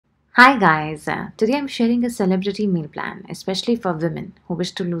Hi guys, today I'm sharing a celebrity meal plan, especially for women who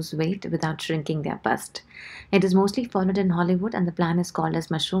wish to lose weight without shrinking their bust. It is mostly followed in Hollywood and the plan is called as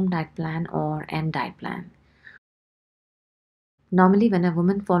Mushroom Diet Plan or M Diet Plan. Normally when a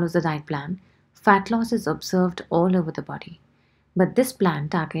woman follows a diet plan, fat loss is observed all over the body. But this plan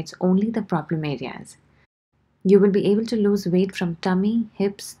targets only the problem areas. You will be able to lose weight from tummy,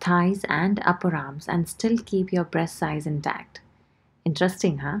 hips, thighs and upper arms and still keep your breast size intact.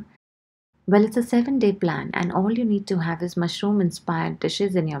 Interesting, huh? Well, it's a 7-day plan, and all you need to have is mushroom inspired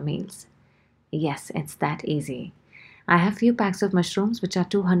dishes in your meals. Yes, it's that easy. I have few packs of mushrooms which are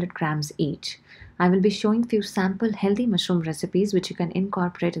 200 grams each. I will be showing few sample healthy mushroom recipes which you can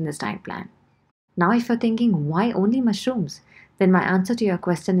incorporate in this diet plan. Now, if you're thinking why only mushrooms, then my answer to your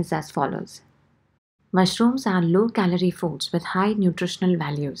question is as follows. Mushrooms are low calorie foods with high nutritional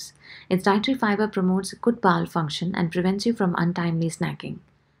values. Its dietary fiber promotes good bowel function and prevents you from untimely snacking.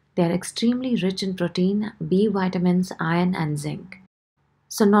 They are extremely rich in protein, B vitamins, iron and zinc.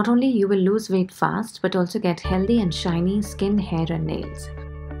 So not only you will lose weight fast but also get healthy and shiny skin, hair and nails.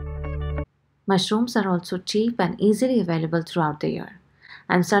 Mushrooms are also cheap and easily available throughout the year.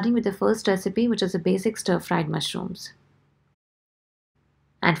 I'm starting with the first recipe, which is a basic stir-fried mushrooms.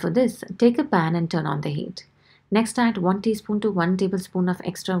 And for this, take a pan and turn on the heat. Next, add 1 teaspoon to 1 tablespoon of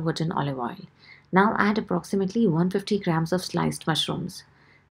extra virgin olive oil. Now add approximately 150 grams of sliced mushrooms.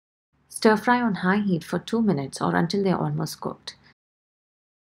 Stir fry on high heat for 2 minutes or until they are almost cooked.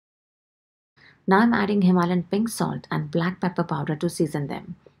 Now I'm adding Himalayan pink salt and black pepper powder to season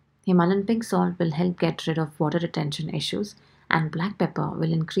them. Himalayan pink salt will help get rid of water retention issues and black pepper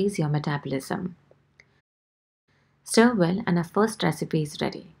will increase your metabolism. Stir well and our first recipe is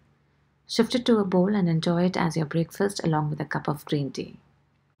ready. Shift it to a bowl and enjoy it as your breakfast along with a cup of green tea.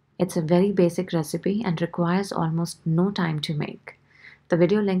 It's a very basic recipe and requires almost no time to make. The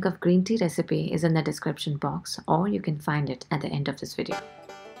video link of green tea recipe is in the description box or you can find it at the end of this video.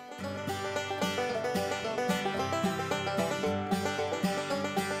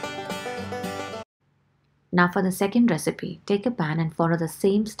 Now for the second recipe, take a pan and follow the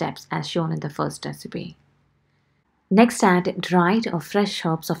same steps as shown in the first recipe. Next, add dried or fresh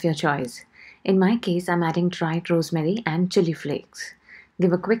herbs of your choice. In my case, I'm adding dried rosemary and chili flakes.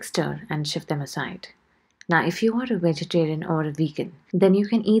 Give a quick stir and shift them aside. Now, if you are a vegetarian or a vegan, then you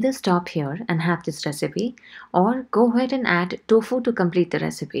can either stop here and have this recipe or go ahead and add tofu to complete the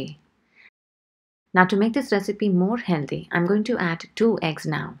recipe. Now, to make this recipe more healthy, I'm going to add 2 eggs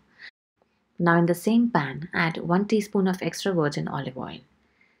now. Now, in the same pan, add 1 teaspoon of extra virgin olive oil.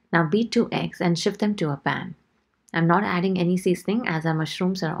 Now, beat 2 eggs and shift them to a pan. I'm not adding any seasoning as our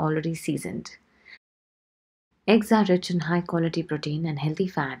mushrooms are already seasoned. Eggs are rich in high quality protein and healthy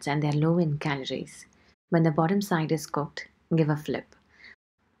fats and they're low in calories. When the bottom side is cooked, give a flip.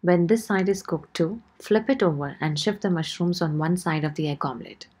 When this side is cooked too, flip it over and shift the mushrooms on one side of the egg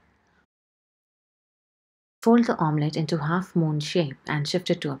omelette. Fold the omelette into half moon shape and shift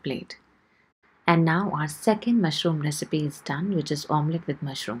it to a plate. And now our second mushroom recipe is done, which is omelette with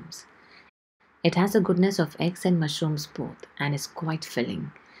mushrooms. It has a goodness of eggs and mushrooms both and is quite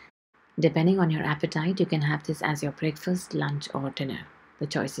filling. Depending on your appetite, you can have this as your breakfast, lunch or dinner. The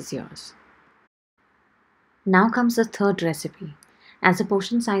choice is yours. Now comes the third recipe. As the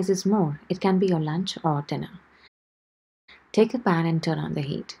portion size is more, it can be your lunch or dinner. Take a pan and turn on the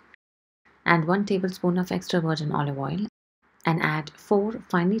heat. Add 1 tablespoon of extra virgin olive oil and add 4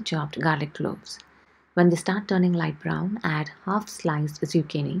 finely chopped garlic cloves. When they start turning light brown, add half sliced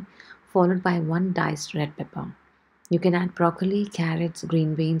zucchini followed by 1 diced red pepper. You can add broccoli, carrots,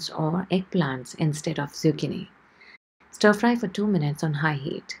 green beans or eggplants instead of zucchini. Stir fry for 2 minutes on high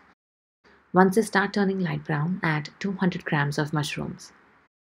heat. Once they start turning light brown, add 200 grams of mushrooms.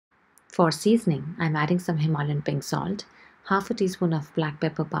 For seasoning, I'm adding some Himalayan pink salt, half a teaspoon of black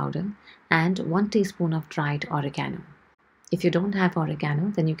pepper powder and 1 teaspoon of dried oregano. If you don't have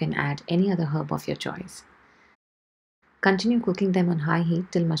oregano, then you can add any other herb of your choice. Continue cooking them on high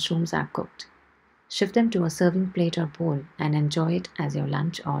heat till mushrooms are cooked. Shift them to a serving plate or bowl and enjoy it as your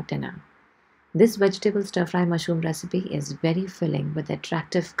lunch or dinner. This vegetable stir-fry mushroom recipe is very filling with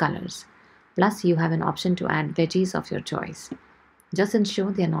attractive colors. Plus, you have an option to add veggies of your choice. Just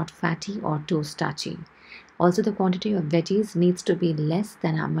ensure they are not fatty or too starchy. Also, the quantity of veggies needs to be less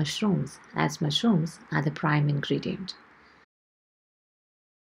than our mushrooms, as mushrooms are the prime ingredient.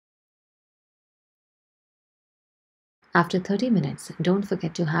 After 30 minutes, don't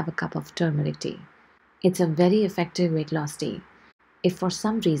forget to have a cup of turmeric tea. It's a very effective weight loss tea. If for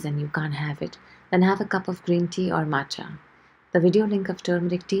some reason you can't have it, then have a cup of green tea or matcha. The video link of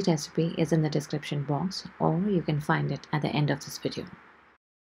turmeric tea recipe is in the description box or you can find it at the end of this video.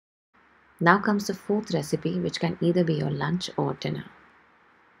 Now comes the fourth recipe, which can either be your lunch or dinner.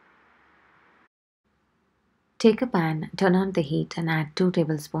 Take a pan, turn on the heat and add 2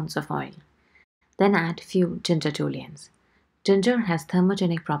 tablespoons of oil. Then add few ginger juliennes. Ginger has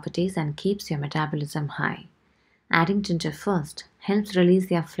thermogenic properties and keeps your metabolism high. Adding ginger first helps release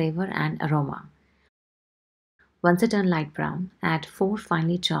their flavor and aroma. Once they turn light brown, add 4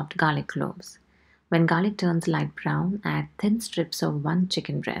 finely chopped garlic cloves. When garlic turns light brown, add thin strips of 1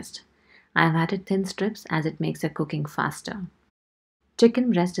 chicken breast. I have added thin strips as it makes the cooking faster.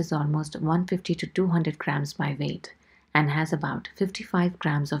 Chicken breast is almost 150 to 200 grams by weight and has about 55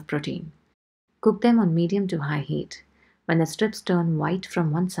 grams of protein. Cook them on medium to high heat. When the strips turn white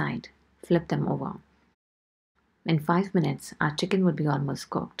from one side, flip them over. In 5 minutes, our chicken will be almost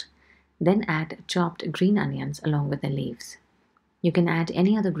cooked. Then add chopped green onions along with the leaves. You can add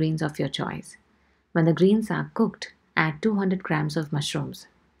any other greens of your choice. When the greens are cooked, add 200 grams of mushrooms.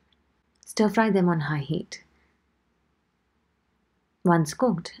 Stir fry them on high heat. Once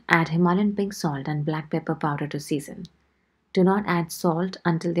cooked, add Himalayan pink salt and black pepper powder to season. Do not add salt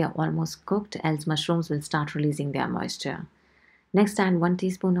until they are almost cooked, else mushrooms will start releasing their moisture. Next, add 1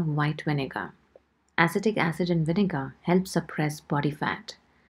 teaspoon of white vinegar. Acetic acid in vinegar helps suppress body fat.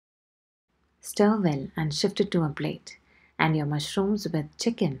 Stir well and shift it to a plate, and your mushrooms with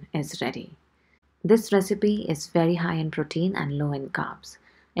chicken is ready. This recipe is very high in protein and low in carbs.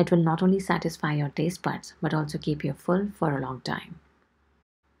 It will not only satisfy your taste buds but also keep you full for a long time.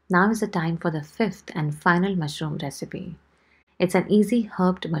 Now is the time for the fifth and final mushroom recipe. It's an easy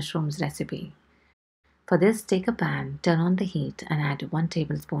herbed mushrooms recipe. For this, take a pan, turn on the heat and add 1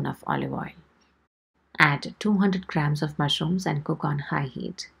 tablespoon of olive oil. Add 200 grams of mushrooms and cook on high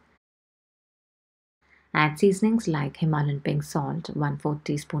heat. Add seasonings like Himalayan pink salt, 1/4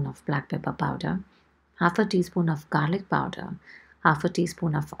 teaspoon of black pepper powder, half a teaspoon of garlic powder, half a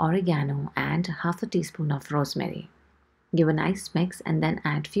teaspoon of oregano and half a teaspoon of rosemary. Give a nice mix and then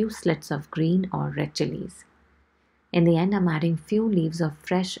add few slits of green or red chilies. In the end, I'm adding few leaves of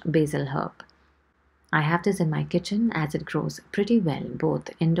fresh basil herb. I have this in my kitchen as it grows pretty well both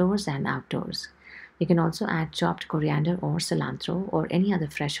indoors and outdoors. You can also add chopped coriander or cilantro or any other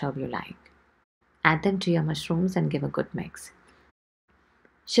fresh herb you like. Add them to your mushrooms and give a good mix.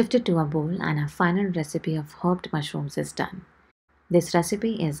 Shift it to a bowl and our final recipe of herbed mushrooms is done. This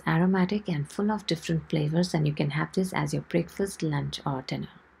recipe is aromatic and full of different flavors and you can have this as your breakfast, lunch or dinner.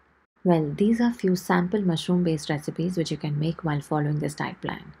 Well, these are few sample mushroom-based recipes which you can make while following this diet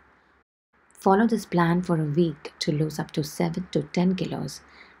plan. Follow this plan for a week to lose up to 7 to 10 kilos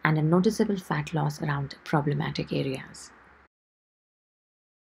and a noticeable fat loss around problematic areas.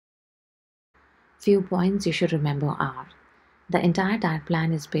 Few points you should remember are: the entire diet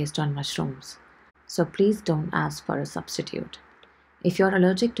plan is based on mushrooms, so please don't ask for a substitute. If you're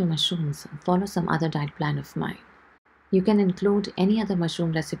allergic to mushrooms, follow some other diet plan of mine. You can include any other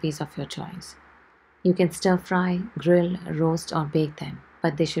mushroom recipes of your choice. You can stir fry, grill, roast or bake them,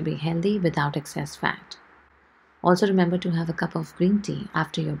 but they should be healthy without excess fat. Also remember to have a cup of green tea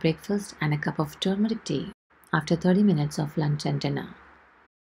after your breakfast and a cup of turmeric tea after 30 minutes of lunch and dinner.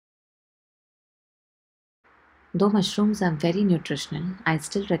 Though mushrooms are very nutritional, I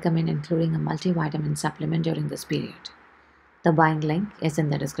still recommend including a multivitamin supplement during this period. The buying link is in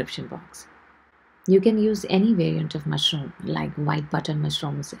the description box. You can use any variant of mushroom like white button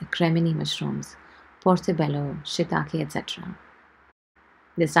mushrooms, cremini mushrooms, portobello, shiitake, etc.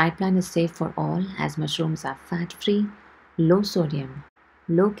 This diet plan is safe for all as mushrooms are fat-free, low sodium,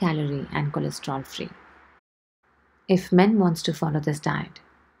 low calorie and cholesterol-free. If men wants to follow this diet,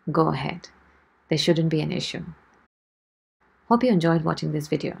 go ahead. There shouldn't be an issue. Hope you enjoyed watching this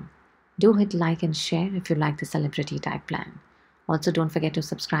video. Do hit like and share if you like the celebrity diet plan. Also, don't forget to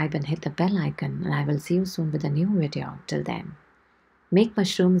subscribe and hit the bell icon, and I will see you soon with a new video. Till then, make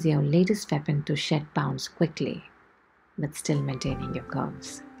mushrooms your latest weapon to shed pounds quickly, but still maintaining your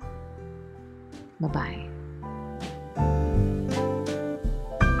curves. Bye-bye.